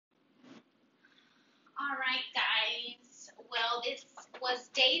was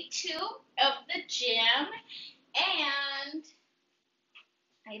day 2 of the gym, and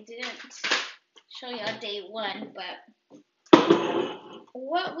I didn't show y'all day 1, but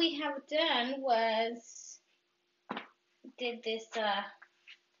what we have done was did this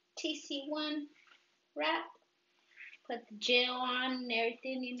TC1 wrap, put the gel on and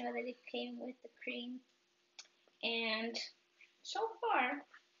everything, you know that it came with the cream, and so far,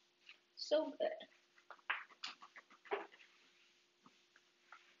 so good.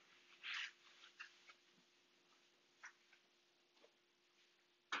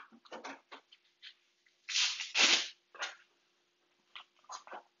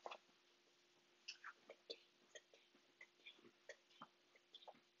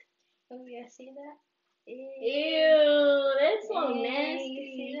 Oh, you see that? Ew, that's so You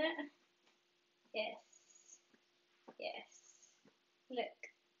nasty. see that? Yes. Yes. Look.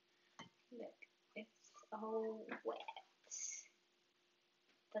 It's all wet.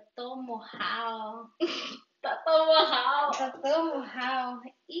 Está todo mojado. Está todo mojado. Está todo mojado.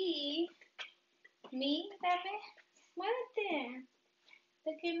 Y mírame. Muévete.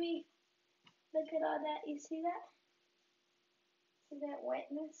 Look at me. Look at all that. You see that? See that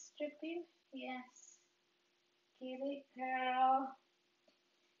wetness dripping? Yes. Get it, girl.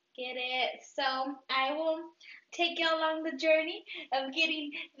 Get it. So I will take you along the journey of getting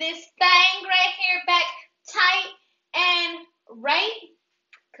this thing right here back tight and right.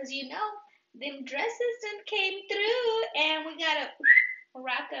 Because you know, them dresses done came through and we gotta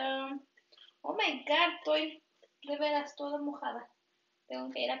rock them. Oh my God, estoy de veras toda mojada.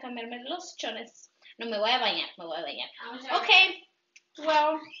 Tengo que ir a cambiarme los chones. No, me voy a bañar, Okay,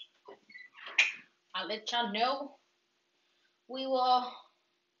 well, I'll let y'all know. We will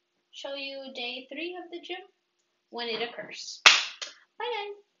show you day 3 of the gym when it occurs. Bye,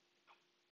 guys.